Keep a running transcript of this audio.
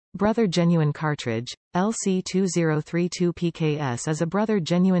Brother Genuine Cartridge, LC2032PKS is a Brother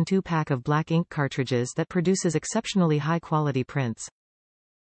Genuine 2-pack of black ink cartridges that produces exceptionally high-quality prints.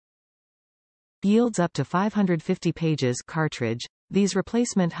 Yields up to 550 pages cartridge. These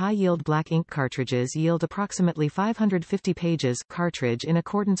replacement high-yield black ink cartridges yield approximately 550 pages cartridge in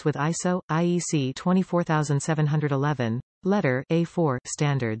accordance with ISO, IEC 24711, letter A4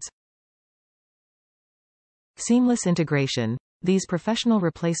 standards. Seamless integration. These professional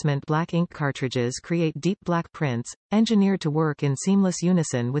replacement black ink cartridges create deep black prints, engineered to work in seamless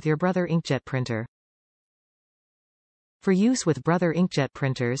unison with your Brother INKJET printer. For use with Brother INKJET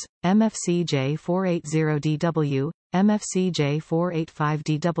printers, MFCJ480DW,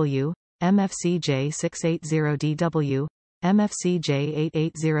 MFCJ485DW, MFCJ680DW,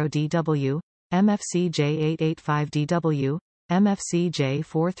 MFCJ880DW, MFCJ885DW,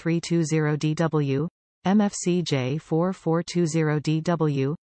 MFCJ4320DW,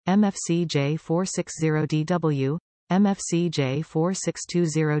 MFCJ4420DW, MFCJ460DW,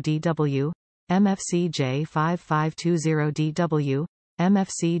 MFCJ4620DW, MFCJ5520DW,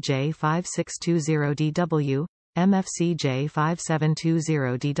 MFCJ5620DW,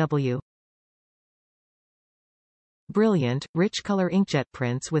 MFCJ5720DW. Brilliant, rich color inkjet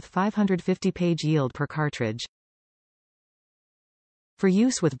prints with 550-page yield per cartridge. For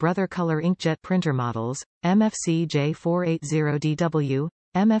use with Brother Color INKJET printer models, MFCJ480DW,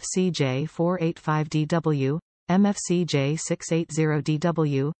 MFCJ485DW,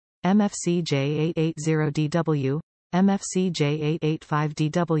 MFCJ680DW, MFCJ880DW,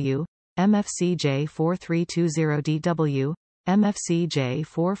 MFCJ885DW, MFCJ4320DW,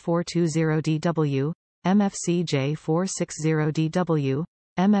 MFCJ4420DW, MFCJ460DW,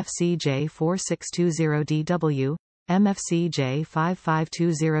 MFCJ4620DW,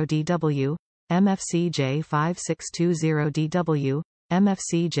 MFCJ5520DW, MFCJ5620DW,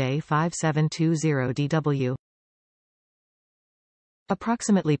 MFCJ5720DW.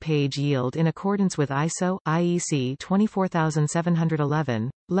 Approximately page yield in accordance with ISO, IEC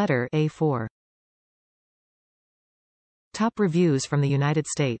 24711, letter A4. Top reviews from the United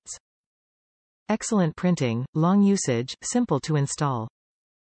States. Excellent printing, long usage, simple to install.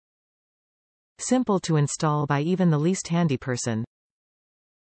 Simple to install by even the least handy person.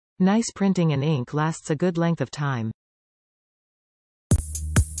 Nice printing and ink lasts a good length of time.